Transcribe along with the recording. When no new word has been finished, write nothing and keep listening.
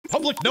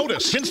public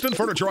notice. Kinston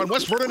Furniture on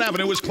West Vernon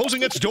Avenue is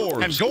closing its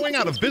doors and going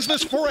out of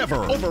business forever.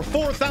 Over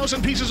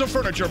 4,000 pieces of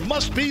furniture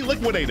must be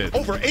liquidated.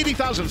 Over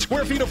 80,000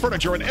 square feet of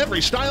furniture in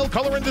every style,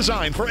 color, and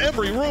design for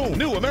every room.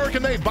 New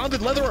American-made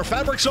bonded leather or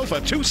fabric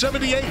sofa,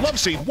 $278. Love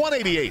seat,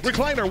 $188.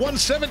 Recliner,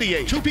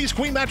 $178. Two-piece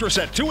queen mattress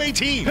set,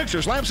 $218.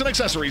 Pictures, lamps, and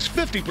accessories,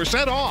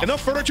 50% off. Enough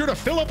furniture to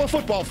fill up a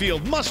football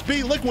field must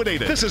be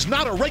liquidated. This is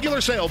not a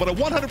regular sale, but a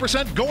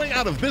 100% going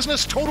out of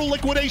business total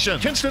liquidation.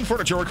 Kinston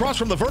Furniture across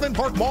from the Vernon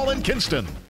Park Mall in Kinston.